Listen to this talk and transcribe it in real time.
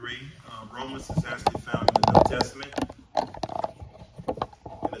23. Romans is actually found in the New Testament, and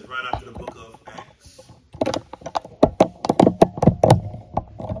it's right after the book of Acts.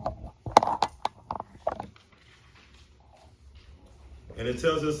 And it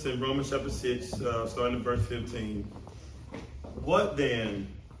tells us in Romans chapter 6, starting in verse 15, what then?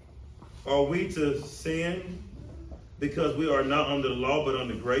 Are we to sin because we are not under the law but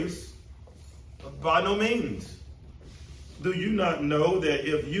under grace? By no means. Do you not know that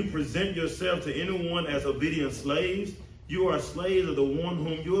if you present yourself to anyone as obedient slaves, you are slaves of the one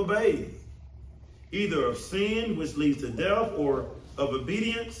whom you obey, either of sin, which leads to death, or of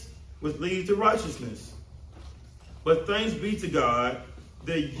obedience, which leads to righteousness? But thanks be to God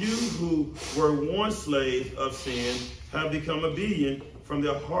that you who were once slaves of sin have become obedient from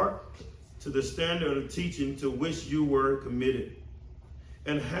the heart to the standard of teaching to which you were committed.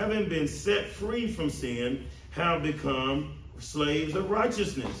 And having been set free from sin, have become slaves of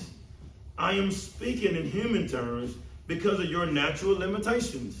righteousness. I am speaking in human terms because of your natural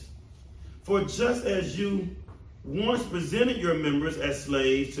limitations. For just as you once presented your members as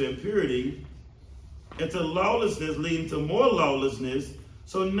slaves to impurity and to lawlessness leading to more lawlessness,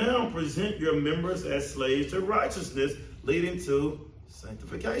 so now present your members as slaves to righteousness leading to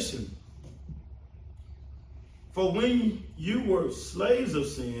sanctification. For when you were slaves of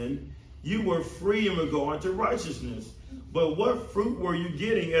sin, you were free in regard to righteousness. But what fruit were you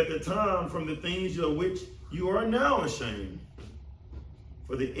getting at the time from the things of which you are now ashamed?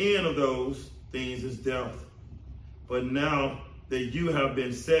 For the end of those things is death. But now that you have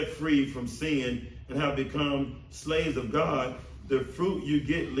been set free from sin and have become slaves of God, the fruit you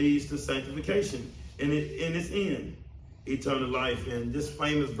get leads to sanctification and in its end, eternal life. And this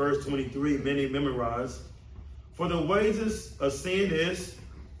famous verse 23, many memorize. For the wages of sin is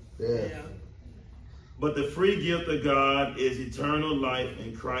death, but the free gift of God is eternal life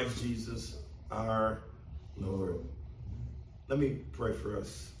in Christ Jesus our Lord. Let me pray for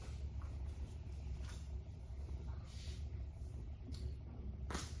us.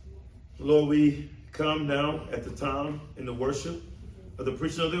 Lord, we come now at the time in the worship of the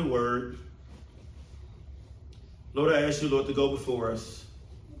preaching of the word. Lord, I ask you, Lord, to go before us.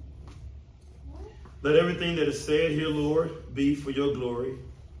 Let everything that is said here, Lord, be for your glory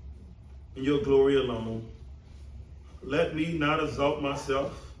and your glory alone. Let me not exalt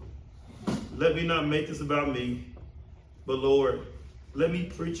myself. Let me not make this about me. But Lord, let me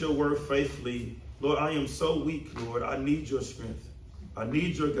preach your word faithfully. Lord, I am so weak, Lord. I need your strength. I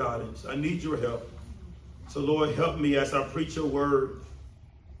need your guidance. I need your help. So Lord, help me as I preach your word.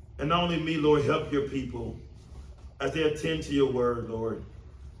 And not only me, Lord, help your people as they attend to your word, Lord.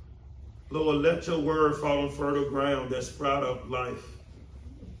 Lord, let your word fall on fertile ground that sprout up life.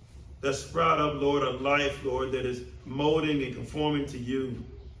 That sprout up, Lord, a life, Lord, that is molding and conforming to you.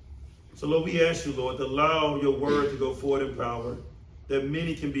 So, Lord, we ask you, Lord, to allow your word to go forward in power, that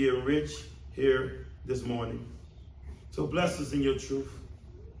many can be enriched here this morning. So bless us in your truth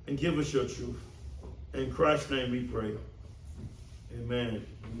and give us your truth. In Christ's name we pray. Amen.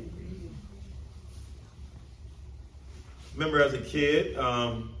 Remember as a kid,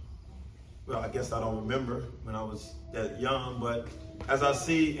 well, I guess I don't remember when I was that young, but as I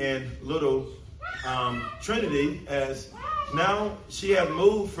see in little Trinity, as now she has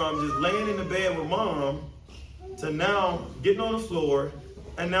moved from just laying in the bed with mom to now getting on the floor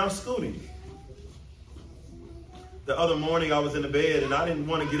and now scooting. The other morning I was in the bed and I didn't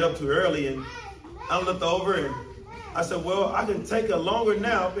want to get up too early, and I looked over and I said, well, I can take a longer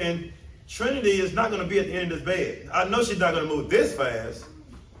nap and Trinity is not going to be at the end of this bed. I know she's not going to move this fast.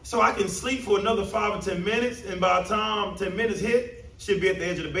 So I can sleep for another 5 or 10 minutes, and by the time 10 minutes hit, she'll be at the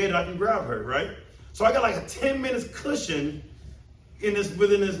edge of the bed and I can grab her, right? So I got like a 10 minutes cushion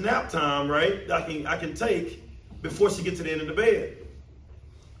within this nap time, right? I can take before she gets to the end of the bed.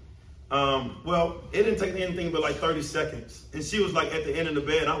 Well, it didn't take anything but like 30 seconds. And she was like at the end of the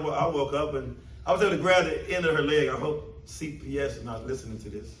bed. I woke up and I was able to grab the end of her leg. I hope CPS is not listening to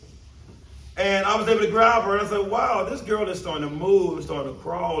this. And I was able to grab her, and I said, wow, this girl is starting to move, is starting to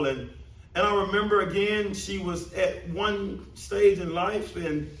crawl. And I remember, again, she was at one stage in life,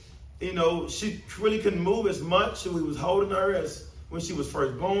 and, you know, she really couldn't move as much. We was holding her as when she was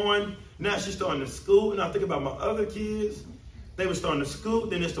first born. Now she's starting to scoot, and I think about my other kids. They were starting to scoot,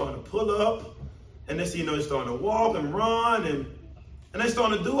 then they're starting to pull up, and then, you know, they're starting to walk and run, and they're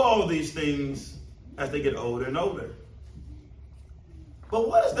starting to do all of these things as they get older and older. But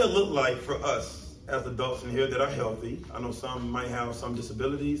what does that look like for us as adults in here that are healthy? I know some might have some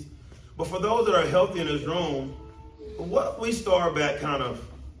disabilities. But for those that are healthy in this room, what if we start back kind of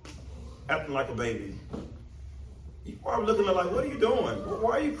acting like a baby? you probably looking at like, what are you doing?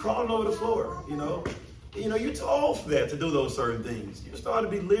 Why are you crawling over the floor? You're too old for that, to do those certain things. You start to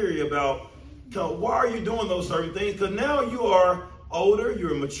be leery about, why are you doing those certain things? Because now you are older,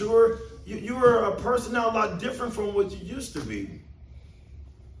 you're mature, you are a person now a lot different from what you used to be.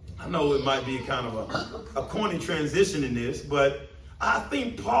 I know it might be kind of a corny transition in this, but I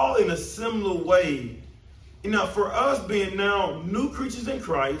think Paul, in a similar way, for us being now new creatures in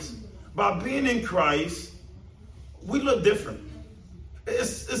Christ, by being in Christ, we look different.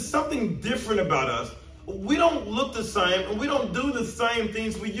 It's something different about us. We don't look the same, and we don't do the same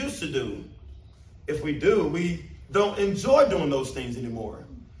things we used to do. If we do, we don't enjoy doing those things anymore.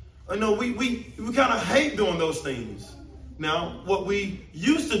 We kind of hate doing those things. Now, what we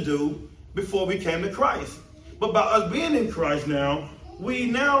used to do before we came to Christ. But by us being in Christ now, we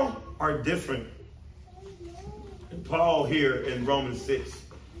now are different. And Paul here in Romans 6.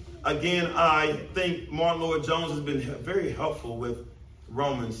 Again, I think Martin Lloyd-Jones has been very helpful with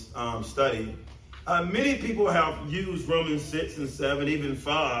Romans study. Many people have used Romans 6 and 7, even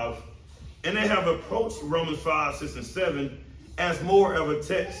 5, and they have approached Romans 5, 6, and 7 as more of a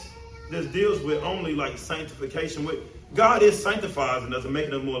text that deals with only like sanctification. God is sanctifying us and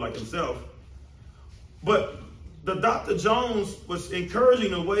making us more like himself. But the Dr. Jones was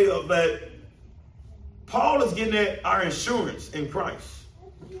encouraging the way of that Paul is getting at our assurance in Christ.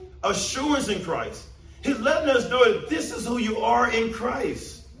 Assurance in Christ. He's letting us know that this is who you are in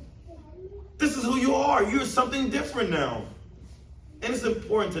Christ. This is who you are. You're something different now. And it's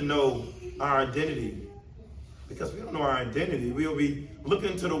important to know our identity. Because if we don't know our identity, we'll be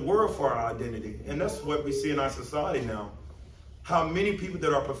looking to the world for our identity. And that's what we see in our society now. How many people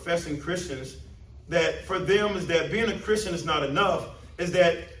that are professing Christians, that for them is that being a Christian is not enough, is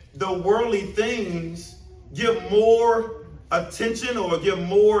that the worldly things give more attention or give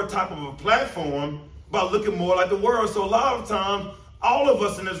more type of a platform by looking more like the world. So a lot of times, all of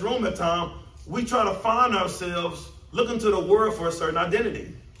us in this room at times, we try to find ourselves looking to the world for a certain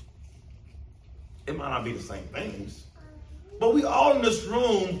identity. It might not be the same things, but we all in this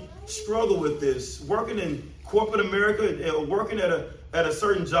room struggle with this. Working in corporate America, working at a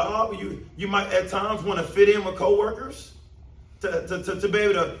certain job, you might at times want to fit in with coworkers to be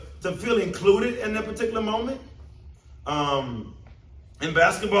able to feel included in that particular moment. In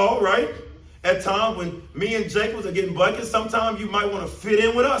basketball, right? At times when me and Jacobs are getting buckets, sometimes you might want to fit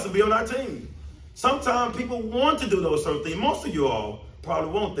in with us and be on our team. Sometimes people want to do those sort of things. Most of you all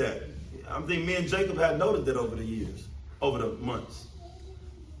probably want that. I think me and Jacob had noted that over the years, over the months.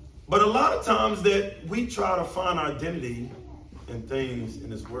 But a lot of times that we try to find identity in things in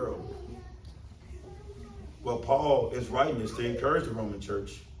this world. Well, Paul is writing this to encourage the Roman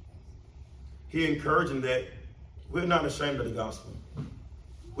church. He encouraged them that we're not ashamed of the gospel.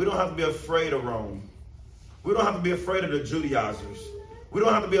 We don't have to be afraid of Rome. We don't have to be afraid of the Judaizers. We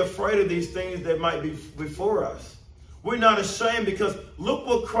don't have to be afraid of these things that might be before us. We're not ashamed because look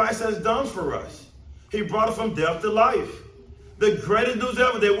what Christ has done for us. He brought us from death to life. The greatest news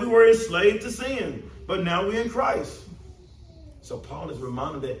ever, that we were enslaved to sin, but now we're in Christ. So Paul is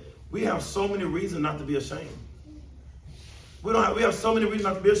reminded that we have so many reasons not to be ashamed. We have so many reasons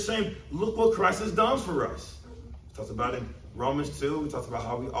not to be ashamed. Look what Christ has done for us. He talks about it in Romans 2. We talks about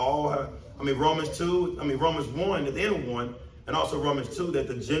how we all have, Romans 1 at the end of 1, and also Romans 2, that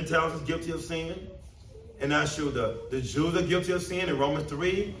the Gentiles is guilty of sin. And that's true, the Jews are guilty of sin. In Romans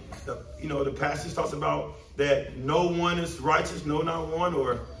 3, the passage talks about that no one is righteous, no, not one,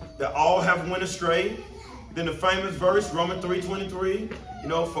 or that all have went astray. Then the famous verse, Romans 3:23,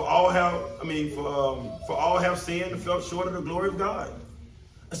 for all have sinned and fell short of the glory of God.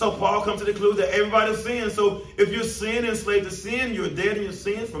 And so Paul comes to the conclusion that everybody has sinned. So if you're sin and slave to sin, you're dead in your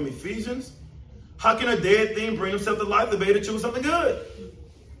sins from Ephesians. How can a dead thing bring himself to life to be able to choose something good?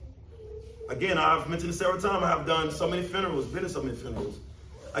 Again, I've mentioned it several times. I have done so many funerals, been in so many funerals.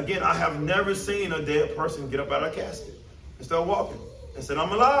 Again, I have never seen a dead person get up out of a casket and start walking and say,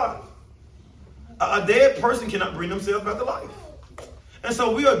 I'm alive. A dead person cannot bring themselves back to life. And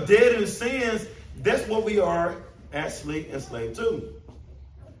so we are dead in sins. That's what we are actually enslaved to.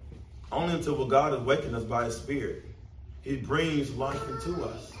 Only until God awakens us by his Spirit. He brings life into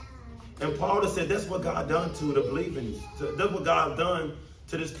us. And Paul has said that's what God done to the believers. That's what God done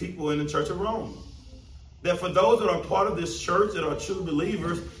to his people in the church of Rome. That for those that are part of this church, that are true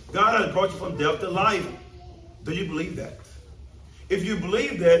believers, God has brought you from death to life. Do you believe that? If you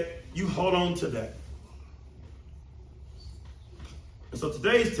believe that, you hold on to that. And so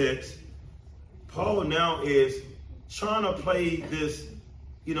today's text, Paul now is trying to play this,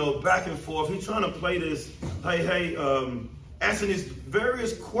 back and forth. He's trying to play this, asking these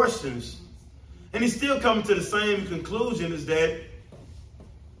various questions. And he's still coming to the same conclusion, is that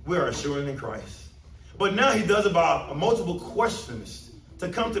we are assured in Christ. But now he does about multiple questions to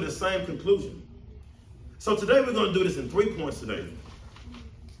come to the same conclusion. So today we're going to do this in 3 points today.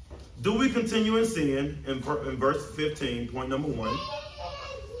 Do we continue in sin in verse 15, point number 1.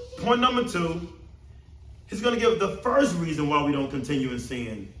 Point number 2, he's going to give the first reason why we don't continue in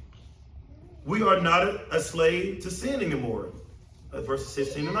sin. We are not a slave to sin anymore. Verses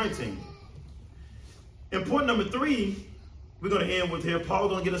 16 and 19. In point number 3, we're going to end with here.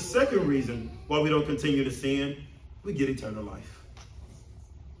 Paul's going to get a second reason why we don't continue to sin. We get eternal life.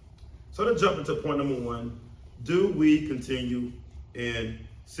 So let's jump into point number 1. Do we continue in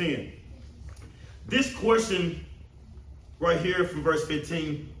sin? This question right here from verse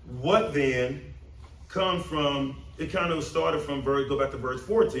 15, what then, comes from, it kind of started from go back to verse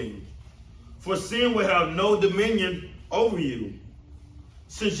 14. For sin will have no dominion over you,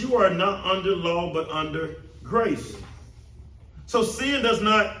 since you are not under law but under grace. So sin does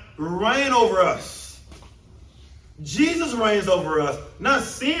not reign over us. Jesus reigns over us, not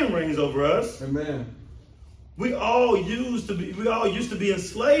sin reigns over us. Amen. We all used to be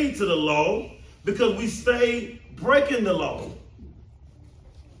enslaved to the law because we stayed breaking the law.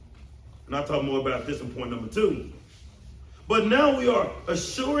 And I'll talk more about this in point number 2. But now we are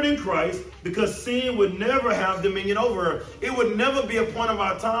assured in Christ because sin would never have dominion over us. It would never be a point of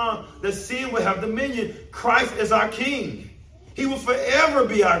our time that sin would have dominion. Christ is our King. He will forever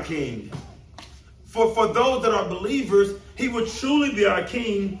be our King. For those that are believers, he will truly be our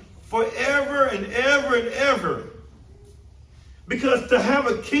King forever and ever and ever. Because to have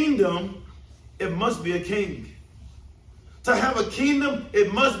a kingdom, it must be a king. To have a kingdom,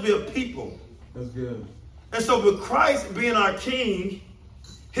 it must be a people. That's good. And so with Christ being our King,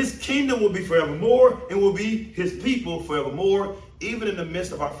 his kingdom will be forevermore and will be his people forevermore, even in the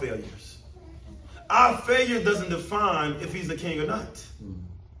midst of our failures. Our failure doesn't define if he's the king or not,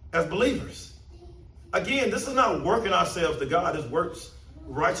 as believers. Again, this is not working ourselves to God. This works.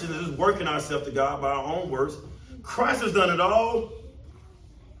 Righteousness is working ourselves to God by our own works. Christ has done it all,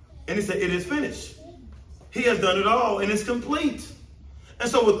 and he said, it is finished. He has done it all, and it's complete. And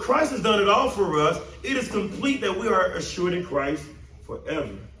so when Christ has done it all for us, it is complete that we are assured in Christ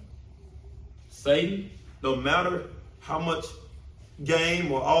forever. Satan, no matter how much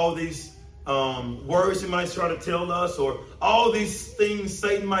game or all these words he might try to tell us, or all these things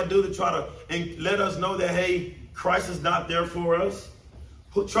Satan might do to try to let us know that, hey, Christ is not there for us,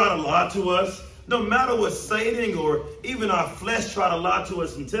 who try to lie to us, no matter what Satan or even our flesh try to lie to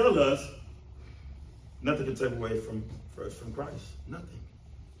us and tell us, nothing can take away from Christ. Nothing.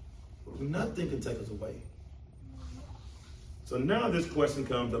 Nothing can take us away. So now this question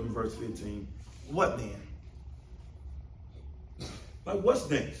comes up in verse 15. What then? Like, what's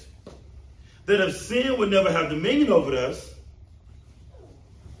next? That if sin would never have dominion over us,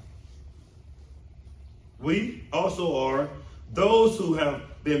 we also are those who have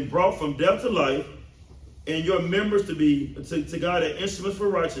been brought from death to life, and your members to God are instruments for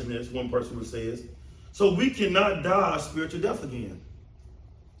righteousness, one person who says. So we cannot die spiritual death again,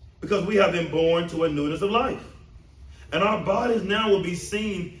 because we have been born to a newness of life. And our bodies now will be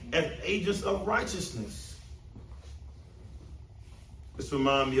seen as agents of righteousness. This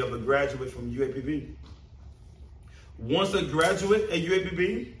reminds me of a graduate from UAPB. Once a graduate at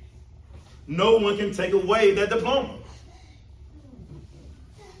UAPB, no one can take away that diploma.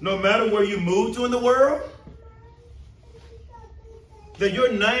 No matter where you move to in the world, that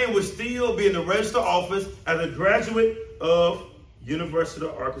your name would still be in the register office as a graduate of University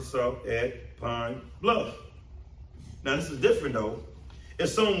of Arkansas at Pine Bluff. Now this is different though. If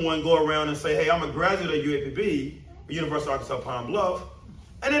someone go around and say, hey, I'm a graduate of UAPB, University of Arkansas Pine Bluff,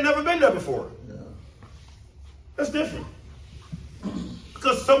 and they've never been there before. Yeah. That's different.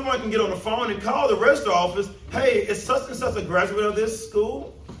 Because someone can get on the phone and call the register office, hey, is such and such a graduate of this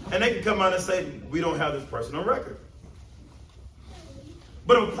school? And they can come out and say, we don't have this person on record.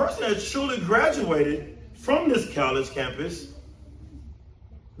 But if a person has truly graduated from this college campus,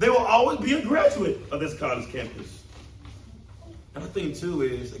 they will always be a graduate of this college campus. And I think too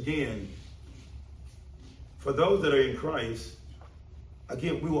is, again, for those that are in Christ,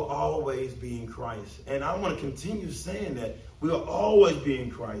 again, we will always be in Christ. And I want to continue saying that. We will always be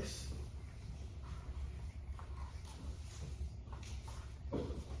in Christ.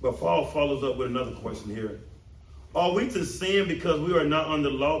 But Paul follows up with another question here. Are we to sin because we are not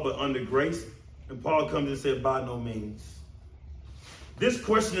under law but under grace? And Paul comes and says, by no means. This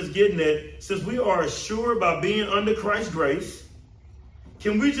question is getting at, since we are assured by being under Christ's grace,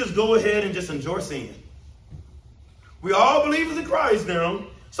 can we just go ahead and just enjoy sin? We all believers in Christ now,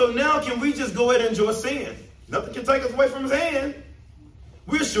 So now can we just go ahead and enjoy sin? Nothing can take us away from his hand.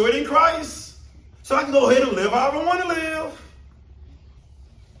 We're assured in Christ. So I can go ahead and live however I want to live.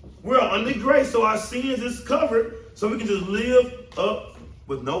 We're under grace, so our sins is covered. So we can just live up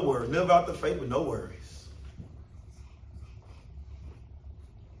with no worries. Live out the faith with no worries.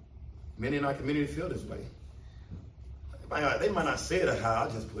 Many in our community feel this way. They might not say it how I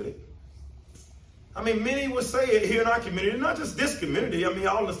just put it. I mean, many would say it here in our community, not just this community. I mean,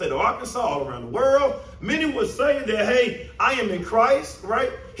 all in the state of Arkansas, all around the world. Many would say that, hey, I am in Christ, right?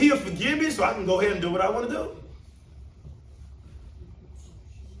 He'll forgive me, so I can go ahead and do what I want to do.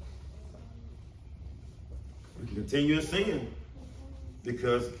 We can continue to sin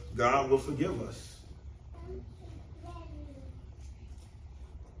because God will forgive us.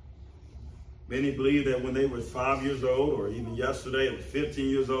 Many believe that when they were 5 years old, or even yesterday, at 15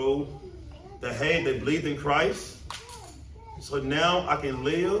 years old, that, hey, they believed in Christ. So now I can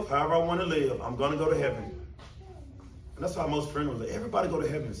live however I want to live. I'm going to go to heaven. And that's why most friends are like, everybody go to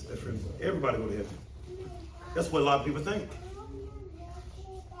heaven. Everybody go to heaven. That's what a lot of people think.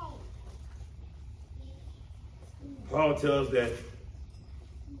 Paul tells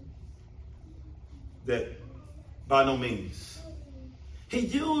that by no means. He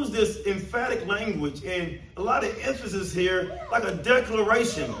used this emphatic language and a lot of emphasis here, like a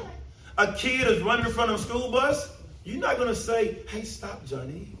declaration. A kid is running in front of a school bus. You're not going to say, hey, stop,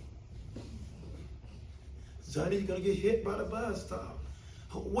 Johnny. Johnny's going to get hit by the bus. Stop.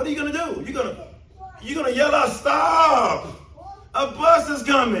 What are you going to do? You're going to yell out, stop. A bus is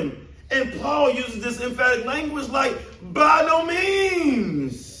coming. And Paul uses this emphatic language like, by no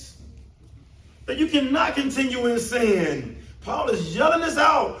means. That you cannot continue in sin. Paul is yelling this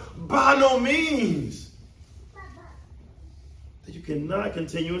out, by no means. That you cannot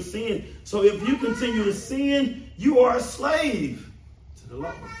continue in sin. So if you continue to sin, you are a slave to the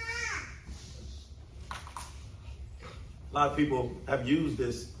law. A lot of people have used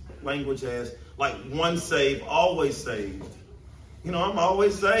this language as like once saved, always saved. You know, I'm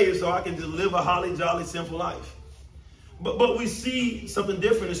always saved, so I can just live a holly jolly simple life. But we see something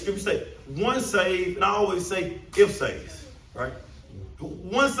different in Scripture. Say once saved, and I always say if saved, right?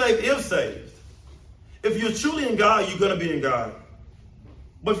 Once saved, if saved. If you're truly in God, you're going to be in God.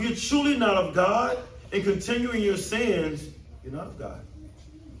 But if you're truly not of God and continuing your sins, you're not of God.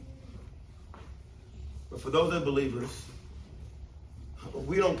 But for those that are believers,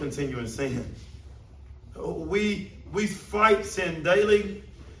 we don't continue in sin. We fight sin daily,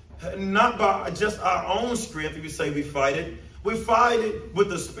 not by just our own strength, if you say we fight it. We fight it with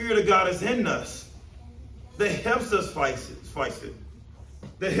the Spirit of God that's in us. That helps us fight it.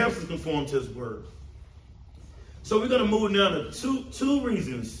 That helps us conform to His Word. So we're going to move now to two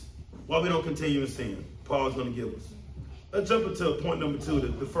reasons why we don't continue in sin. Paul is going to give us. Let's jump into point number 2,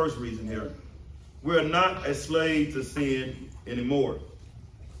 the first reason here. We're not a slave to sin anymore.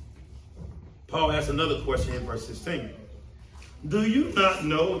 Paul asks another question in verse 16. Do you not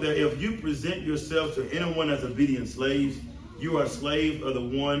know that if you present yourself to anyone as obedient slaves, you are slaves of the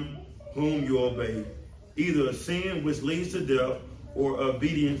one whom you obey, either a sin which leads to death or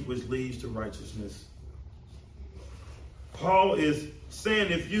obedience which leads to righteousness? Paul is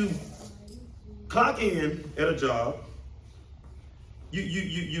saying if you clock in at a job,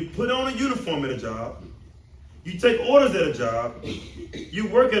 you put on a uniform at a job, you take orders at a job, you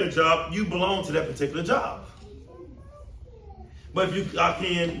work at a job, you belong to that particular job. But if you clock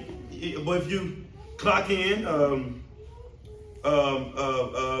in,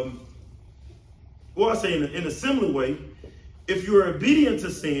 well, I say in a similar way, if you are obedient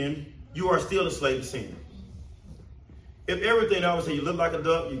to sin, you are still a slave to sin. If everything I would say, you look like a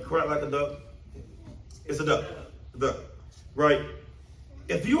duck, you cry like a duck, it's a duck, right?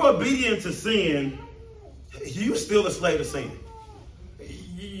 If you're obedient to sin, you're still a slave to sin.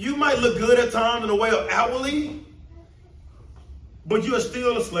 You might look good at times in a way of outwardly, but you are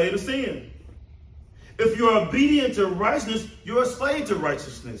still a slave to sin. If you're obedient to righteousness, you're a slave to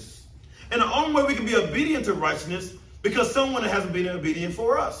righteousness. And the only way we can be obedient to righteousness because someone hasn't been obedient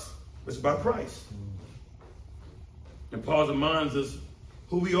for us, which is by Christ. And Paul reminds us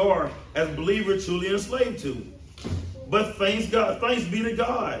who we are as believers truly enslaved to. But thanks be to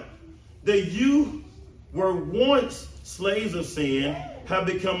God that you were once slaves of sin, have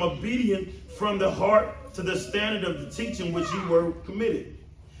become obedient from the heart to the standard of the teaching which you were committed.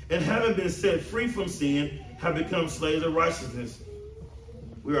 And having been set free from sin, have become slaves of righteousness.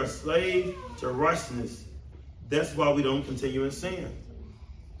 We are slaves to righteousness. That's why we don't continue in sin.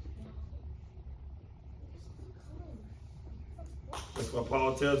 That's why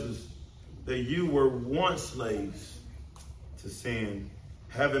Paul tells us that you were once slaves to sin,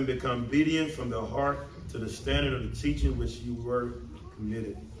 having become obedient from the heart to the standard of the teaching which you were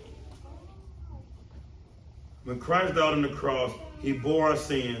committed. When Christ died on the cross, he bore our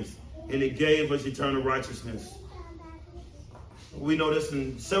sins and he gave us eternal righteousness. We know this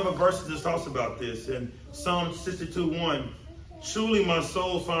in several verses that talks about this. In Psalm 62:1, truly my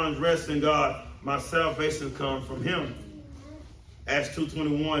soul finds rest in God. My salvation comes from him. Acts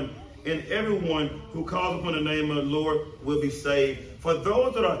 2:21, and everyone who calls upon the name of the Lord will be saved. For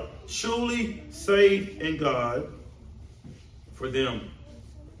those that are truly saved in God, for them,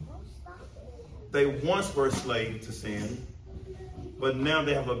 they once were slaves to sin, but now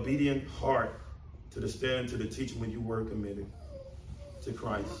they have an obedient heart to the standard, to the teaching when you were committed to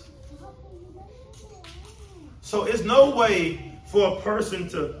Christ. So it's no way for a person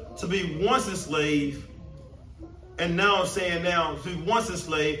to be once enslaved and now saying now to be once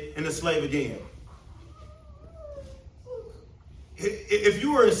enslaved and a slave again. If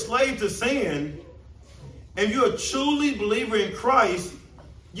you were enslaved to sin and you're a truly believer in Christ,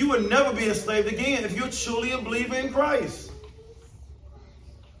 you would never be enslaved again if you're truly a believer in Christ.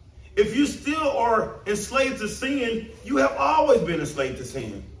 If you still are enslaved to sin, you have always been enslaved to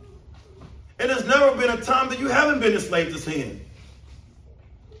sin. And there's never been a time that you haven't been enslaved to sin.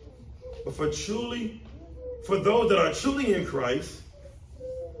 But for those that are truly in Christ,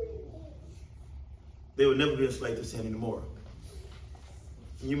 they will never be enslaved to sin anymore.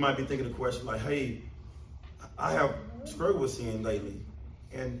 And you might be thinking the question like, hey, I have struggled with sin lately.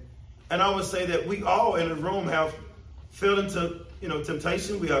 And I would say that we all in the room have fell into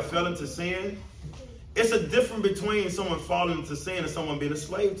temptation. We have fell into sin. It's a difference between someone falling into sin and someone being a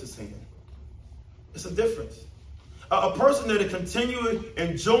slave to sin. It's a difference. A person that is continually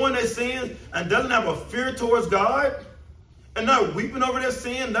enjoying their sins and doesn't have a fear towards God and not weeping over their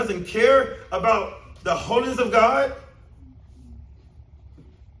sin, doesn't care about the holiness of God,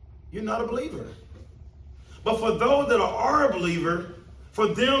 you're not a believer. But for those that are a believer, for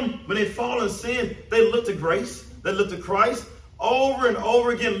them, when they fall in sin, they look to grace. They look to Christ over and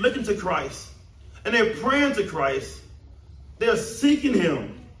over again, looking to Christ. And they're praying to Christ. They're seeking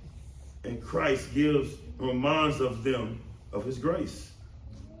him. And Christ reminds of them of his grace.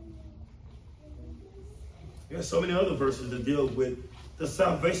 There's so many other verses that deal with the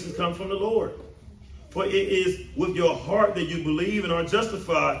salvation comes from the Lord. For it is with your heart that you believe and are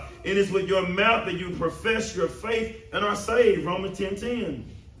justified. It is with your mouth that you profess your faith and are saved. Romans 10:10.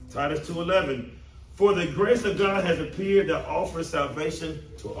 Titus 2:11. For the grace of God has appeared that offers salvation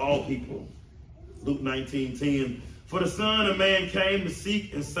to all people. Luke 19:10. For the Son of Man came to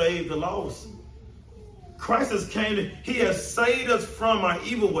seek and save the lost. Christ has came. He has saved us from our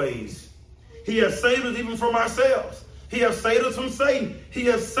evil ways. He has saved us even from ourselves. He has saved us from Satan. He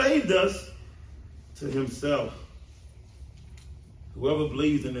has saved us to himself. Whoever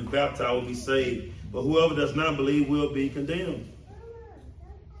believes and is baptized will be saved, but whoever does not believe will be condemned.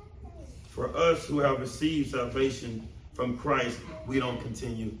 For us who have received salvation from Christ, we don't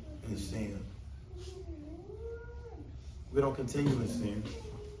continue in sin. We don't continue in sin.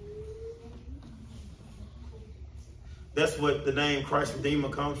 That's what the name Christ Redeemer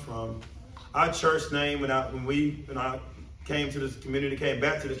comes from. Our church name, when I came to this community, came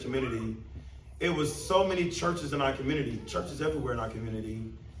back to this community, it was so many churches in our community, churches everywhere in our community.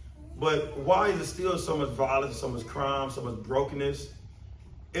 But why is there still so much violence, so much crime, so much brokenness?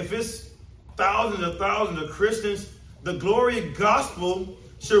 If it's thousands and thousands of Christians, the glory gospel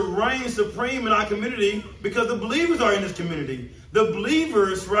should reign supreme in our community because the believers are in this community. The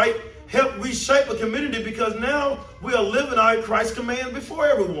believers, right, help reshape a community because now we are living out Christ's command before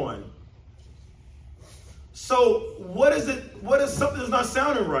everyone. So what is something that's not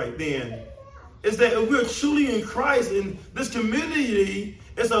sounding right then? Is that if we're truly in Christ, and this community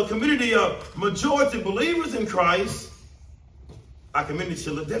is a community of majority believers in Christ, our community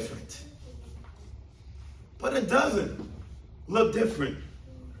should look different. But it doesn't look different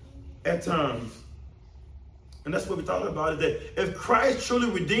at times. And that's what we're talking about, is that if Christ truly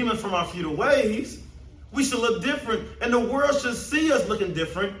redeemed us from our futile ways, we should look different, and the world should see us looking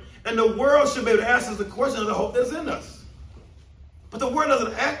different, and the world should be able to ask us the question of the hope that's in us. But the world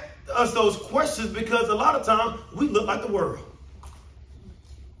doesn't ask us those questions because a lot of times we look like the world.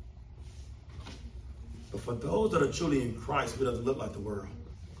 But for those that are truly in Christ, we doesn't look like the world.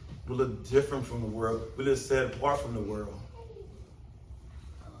 We look different from the world. We live set apart from the world.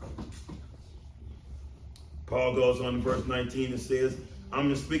 Paul goes on in verse 19 and says, I'm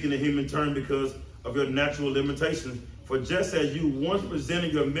just speaking in human terms because of your natural limitations. For just as you once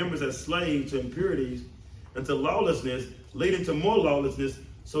presented your members as slaves to impurities and to lawlessness, leading to more lawlessness,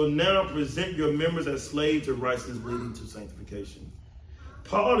 so now present your members as slaves to righteousness, leading to sanctification.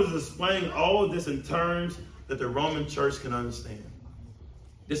 Paul is explaining all of this in terms that the Roman church can understand.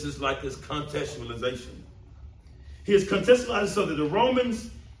 This is like this contextualization. He is contextualized so that the Romans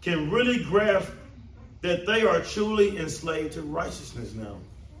can really grasp that they are truly enslaved to righteousness now.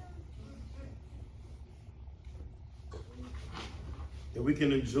 That we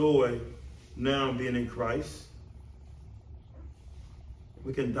can enjoy now being in Christ.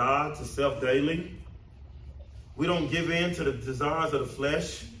 We can die to self daily. We don't give in to the desires of the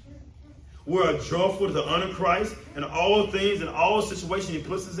flesh. We are joyful to honor Christ in all things, in all situations he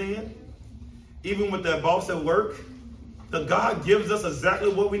puts us in. Even with that boss at work, that God gives us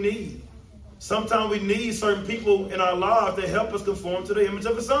exactly what we need. Sometimes we need certain people in our lives to help us conform to the image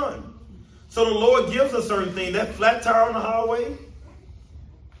of his son. So the Lord gives us certain things. That flat tire on the highway,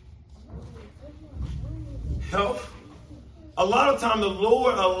 health. A lot of time the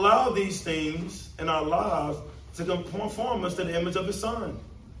Lord allows these things in our lives to conform us to the image of his son.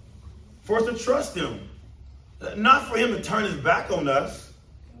 For us to trust him. Not for him to turn his back on us,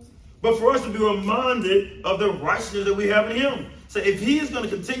 but for us to be reminded of the righteousness that we have in him. So if he is going to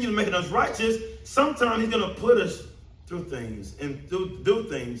continue making us righteous, sometimes he's going to put us through things and do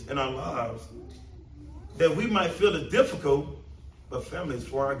things in our lives that we might feel is difficult, but family is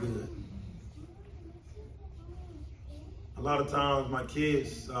for our good. A lot of times my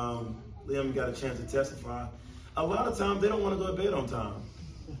kids, Liam got a chance to testify, a lot of times they don't want to go to bed on time.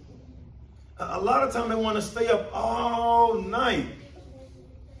 A lot of times they want to stay up all night.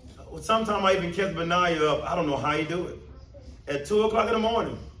 Sometimes I even catch Benaiah up. I don't know how he do it. At 2 o'clock in the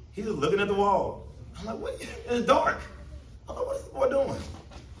morning, he's just looking at the wall. I'm like, what? It's dark. I'm like, what is the boy doing?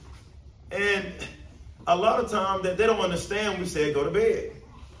 And a lot of times that they don't understand, we say go to bed.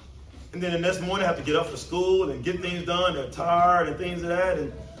 And then the next morning have to get up for school and get things done. They're tired and things like that.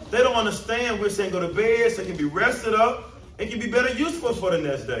 And they don't understand we're saying go to bed so it can be rested up and can be better useful for the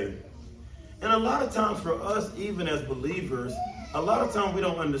next day. And a lot of times for us, even as believers, a lot of times we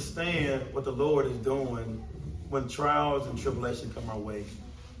don't understand what the Lord is doing when trials and tribulation come our way.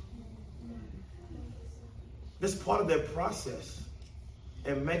 This is part of that process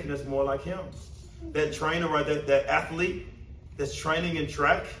and making us more like him. That trainer, right, that athlete that's training in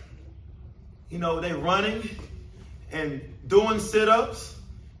track, you know, they running and doing sit-ups.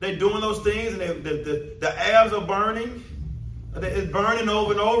 They're doing those things and the abs are burning. It's burning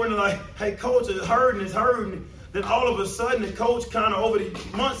over and over, and they're like, hey, coach, it's hurting. Then all of a sudden, the coach kind of over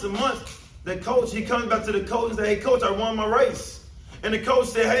the months and months, the coach, he comes back to the coach and says, hey, coach, I won my race. And the coach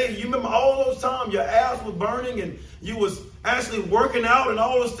said, hey, you remember all those times your abs was burning and you was actually working out and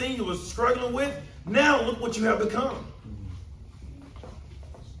all those things you was struggling with? Now look what you have become.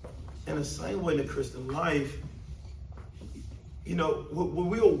 In the same way in the Christian life, you know, when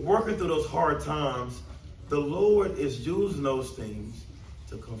we are working through those hard times, the Lord is using those things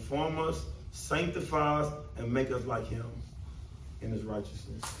to conform us, sanctify us, and make us like him in his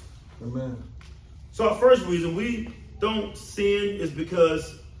righteousness. Amen. So our first reason we don't sin is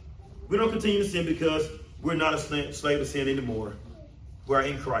because we don't continue to sin because we're not a slave to sin anymore. We're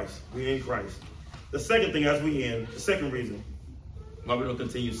in Christ. We're in Christ. The second thing as we end, the second reason why we don't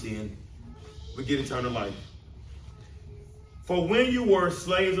continue sin, we get eternal life. For when you were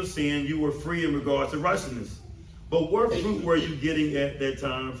slaves of sin, you were free in regards to righteousness. But what fruit were you getting at that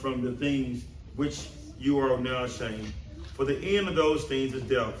time from the things which you are now ashamed? For the end of those things is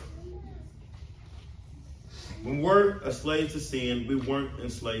death. When we're a slave to sin, we weren't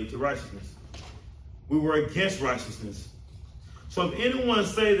enslaved to righteousness. We were against righteousness. So if anyone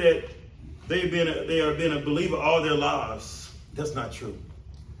say that they have been a believer all their lives, that's not true.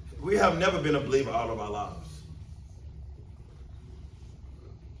 We have never been a believer all of our lives.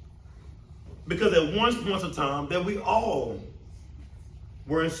 Because at one point in time that we all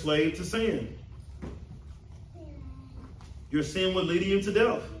were enslaved to sin. Your sin would lead you to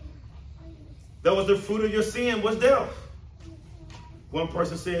death. That was the fruit of your sin was death. One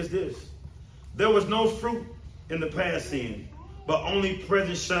person says this: there was no fruit in the past sin, but only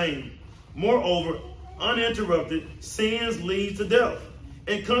present shame. Moreover, uninterrupted sins lead to death.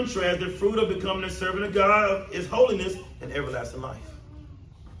 In contrast, the fruit of becoming a servant of God is holiness and everlasting life.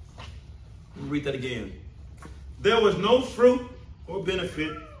 Let me read that again. There was no fruit or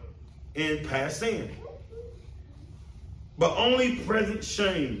benefit in past sin, but only present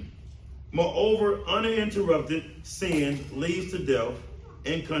shame. Moreover, uninterrupted sin leads to death.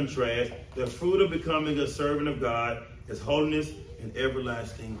 In contrast, the fruit of becoming a servant of God is holiness and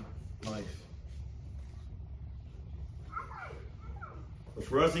everlasting life. But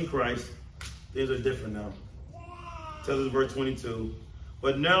for us in Christ, things are different now. It tells us in verse 22,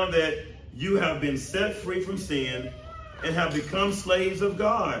 but now that you have been set free from sin and have become slaves of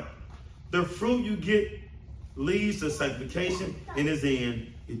God. The fruit you get leads to sanctification and is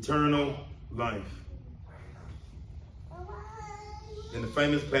in eternal life. In the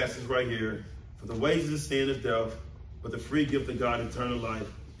famous passage right here, for the wages of sin is death, but the free gift of God, eternal life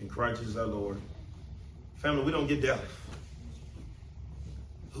in Christ Jesus our Lord. Family, we don't get death.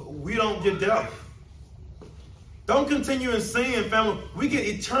 We don't get death. Don't continue in sin, family. We get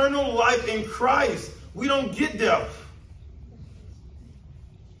eternal life in Christ. We don't get death.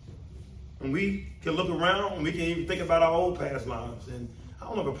 And we can look around and we can even think about our old past lives. And I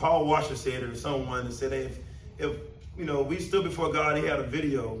don't know if Paul Washer said it or someone that said if we stood before God, he had a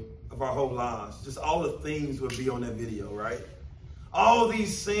video of our whole lives. Just all the things would be on that video, right? All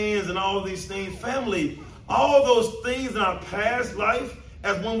these sins and all these things. Family, all those things in our past life,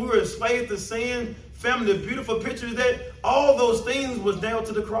 as when we were enslaved to sin, family, the beautiful picture is that all those things was nailed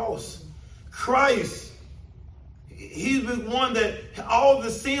to the cross. Christ, he's the one that all the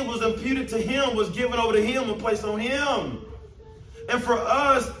sin was imputed to him, was given over to him and placed on him. And for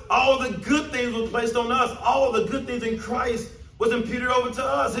us, all the good things were placed on us. All the good things in Christ was imputed over to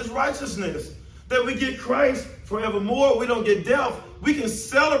us, his righteousness. That we get Christ forevermore. We don't get death. We can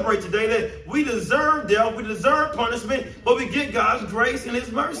celebrate today that we deserve death, we deserve punishment, but we get God's grace and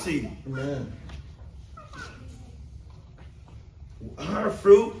his mercy. Amen. Our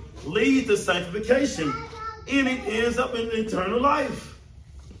fruit leads to sanctification, and it ends up in eternal life.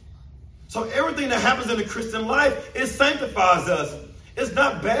 So everything that happens in the Christian life, it sanctifies us. It's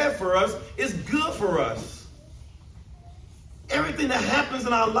not bad for us, it's good for us. Everything that happens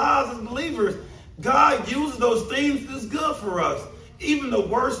in our lives as believers, God uses those things as good for us. Even the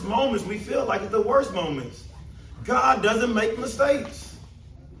worst moments, we feel like it's the worst moments. God doesn't make mistakes.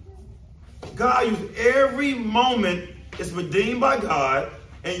 God uses every moment is redeemed by God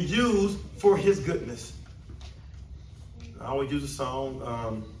and used for his goodness. I always use a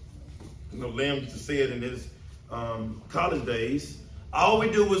song, Lamb used to say it in his college days. All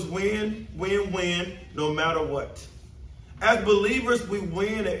we do is win, win, win, no matter what. As believers, we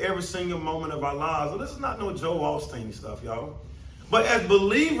win at every single moment of our lives. Well, this is not no Joe Osteen stuff, y'all. But as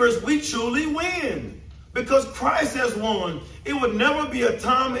believers, we truly win because Christ has won. It would never be a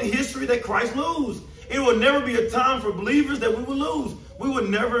time in history that Christ lose. It would never be a time for believers that we would lose. We would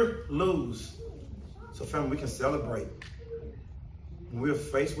never lose. So, family, we can celebrate. When we're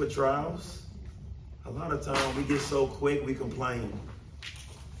faced with trials, a lot of times we get so quick, we complain.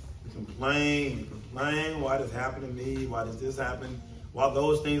 We complain, why this happened to me? Why does this happen? Why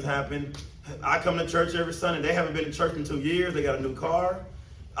those things happen? I come to church every Sunday. They haven't been to church in 2 years. They got a new car.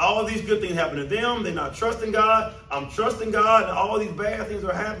 All of these good things happen to them. They're not trusting God. I'm trusting God. And all these bad things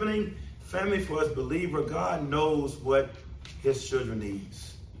are happening. Family, for us believer, God knows what his children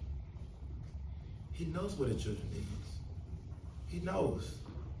needs. He knows what his children needs. He knows.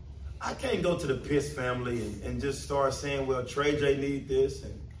 I can't go to the Pitts family and just start saying, well, Trey J need this.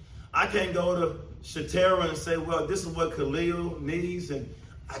 And I can't go to Shatera and say, well, this is what Khalil needs. And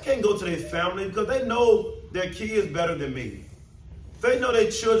I can't go to their family because they know their kids better than me. They know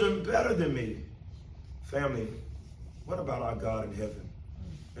their children better than me. Family, what about our God in heaven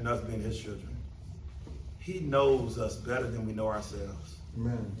and us being his children? He knows us better than we know ourselves.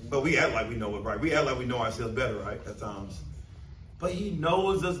 Amen. But we act like we know it, right? We act like we know ourselves better, right, at times. But he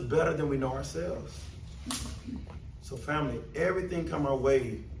knows us better than we know ourselves. So family, everything come our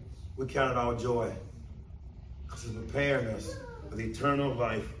way, we count it all joy. Because it's preparing us for the eternal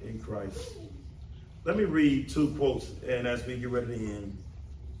life in Christ. Let me read 2 quotes, and as we get ready to end.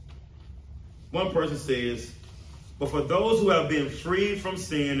 One person says, but for those who have been freed from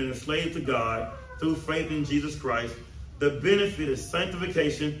sin and enslaved to God through faith in Jesus Christ, the benefit is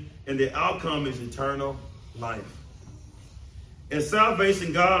sanctification and the outcome is eternal life. In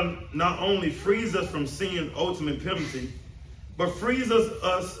salvation, God not only frees us from sin's ultimate penalty, but frees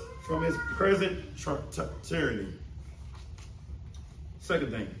us from his present tyranny.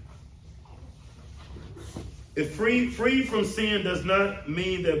 Second thing, if free from sin does not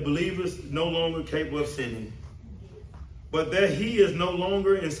mean that believers no longer capable of sinning, but that he is no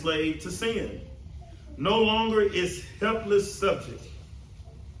longer enslaved to sin, no longer is helpless subject.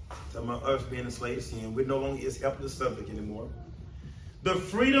 Talking about us being enslaved to sin, we no longer is helpless subject anymore. The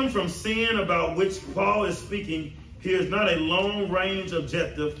freedom from sin about which Paul is speaking here is not a long-range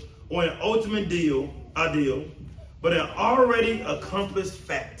objective or an ultimate ideal, but an already accomplished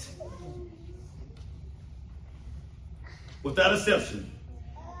fact. Without exception,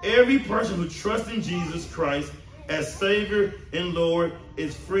 every person who trusts in Jesus Christ as Savior and Lord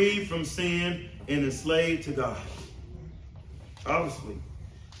is freed from sin and enslaved to God. Obviously,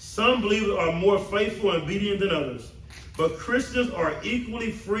 some believers are more faithful and obedient than others, But Christians are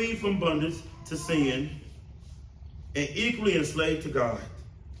equally free from bondage to sin and equally enslaved to God.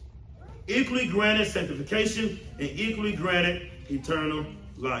 Equally granted sanctification and equally granted eternal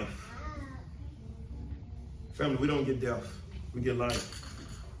life. Family, we don't get death, we get life.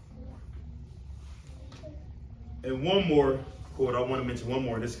 And one more quote, I want to mention one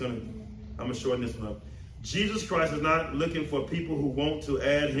more. I'm going to shorten this one up. Jesus Christ is not looking for people who want to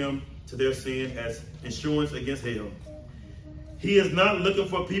add him to their sin as insurance against hell. He is not looking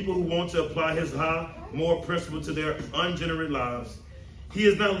for people who want to apply his high moral principle to their unregenerate lives. He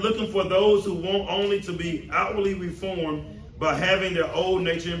is not looking for those who want only to be outwardly reformed by having their old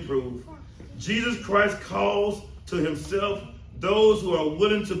nature improved. Jesus Christ calls to himself those who are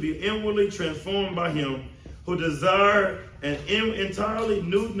willing to be inwardly transformed by him, who desire an entirely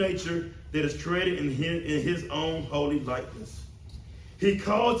new nature that is created in his own holy likeness. He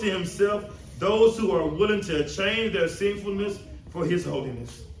calls to himself those who are willing to change their sinfulness for his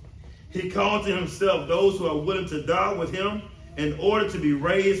holiness. He called to himself those who are willing to die with him in order to be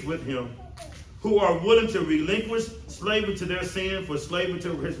raised with him, who are willing to relinquish slavery to their sin for slavery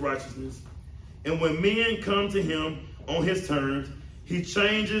to his righteousness. And when men come to him on his terms, he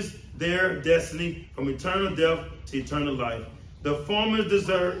changes their destiny from eternal death to eternal life. The former is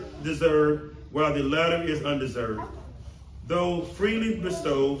deserved, while the latter is undeserved, though freely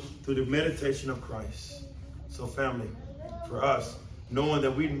bestowed through the meditation of Christ. So family, for us, knowing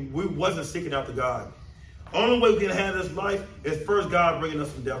that we wasn't seeking after God. Only way we can have this life is first God bringing us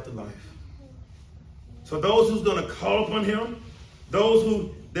from death to life. So those who's going to call upon him, those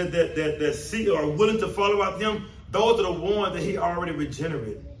who that see or are willing to follow after him, those are the ones that he already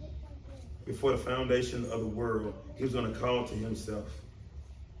regenerated. Before the foundation of the world, he was going to call to himself.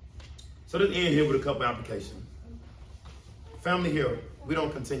 So let's end here with a couple applications. Family here, we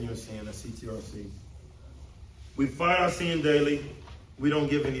don't continue in sin at CTRC. We fight our sin daily. We don't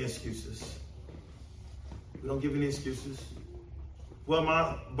give any excuses. We don't give any excuses. Well,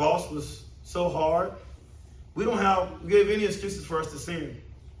 my boss was so hard. We don't give any excuses for us to sin.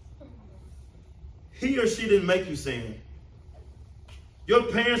 He or she didn't make you sin. Your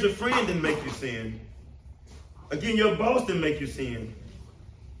parents or friend didn't make you sin. Again, your boss didn't make you sin.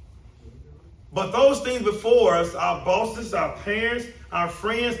 But those things before us, our bosses, our parents, our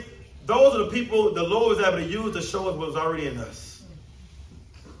friends, those are the people the Lord was able to use to show us what was already in us.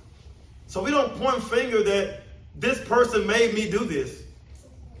 So we don't point finger that this person made me do this.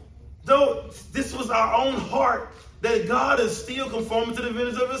 Though this was our own heart, that God is still conforming to the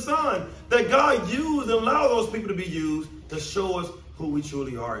image of his son. That God used and allowed those people to be used to show us who we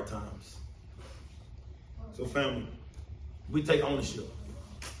truly are at times. So family, we take ownership.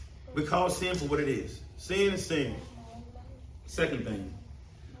 We call sin for what it is. Sin is sin. Second thing,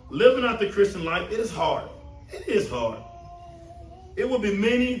 living out the Christian life, it is hard. It is hard. It will be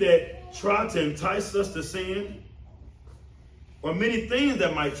many that try to entice us to sin, or many things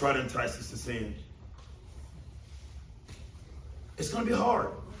that might try to entice us to sin. It's going to be hard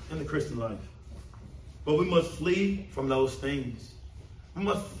in the Christian life. But we must flee from those things. We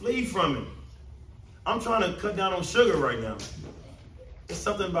must flee from it. I'm trying to cut down on sugar right now. It's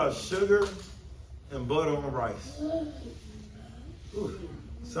something about sugar and butter on rice. Ooh,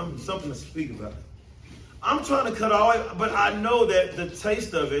 something to speak about. I'm trying to cut all it, but I know that the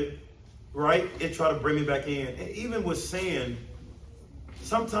taste of it, right, it try to bring me back in. And even with sin,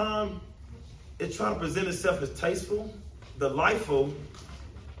 sometimes it try to present itself as tasteful, delightful,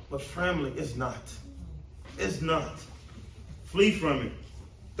 but family, it's not. It's not. Flee from it.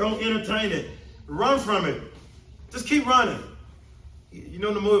 Don't entertain it. Run from it. Just keep running. You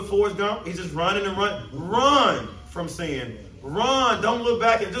know the movie Forrest Gump? He's just running and running. Run from sin. Run. Don't look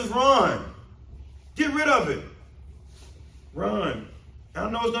back and just run. Get rid of it. Run. I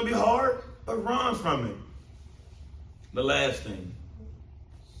know it's going to be hard, but run from it. The last thing.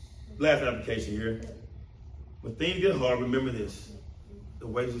 Last application here. When things get hard, remember this. The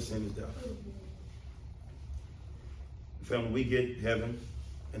wages of sin is death. Family, we get heaven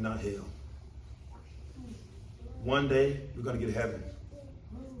and not hell. One day, we're going to get heaven.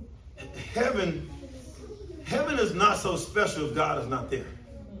 Heaven is not so special if God is not there.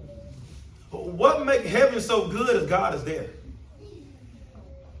 What makes heaven so good is God is there.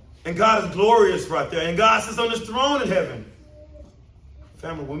 And God is glorious right there. And God sits on his throne in heaven.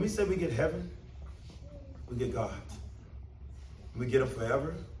 Family, when we say we get heaven, we get God. We get him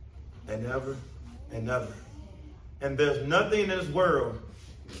forever and ever and ever. And there's nothing in this world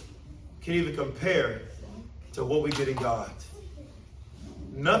can even compare to what we get in God.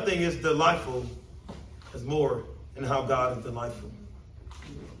 Nothing is delightful as more in how God is delightful.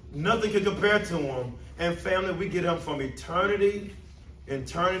 Nothing can compare to him. And family, we get him from eternity,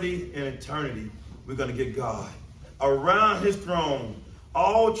 eternity, and eternity. We're going to get God. Around his throne,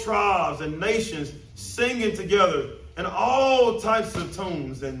 all tribes and nations singing together in all types of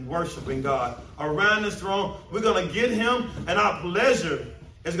tunes and worshiping God. Around his throne, we're going to get him, and our pleasure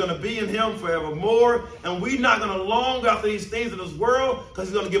is going to be in him forevermore. And we're not going to long after these things in this world, because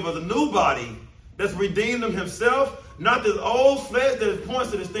he's going to give us a new body that's redeemed him himself. Not this old flesh that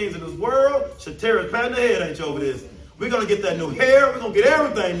points to these things in this world. Should tear his pat in the head, ain't you, over this? We're going to get that new hair. We're going to get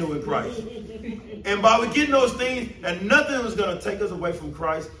everything new in Christ. And by we getting those things, and nothing is going to take us away from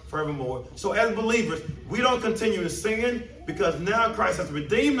Christ forevermore. So as believers, we don't continue to sin, because now Christ has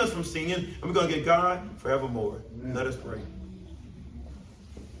redeemed us from sin, and we're going to get God forevermore. Amen. Let us pray.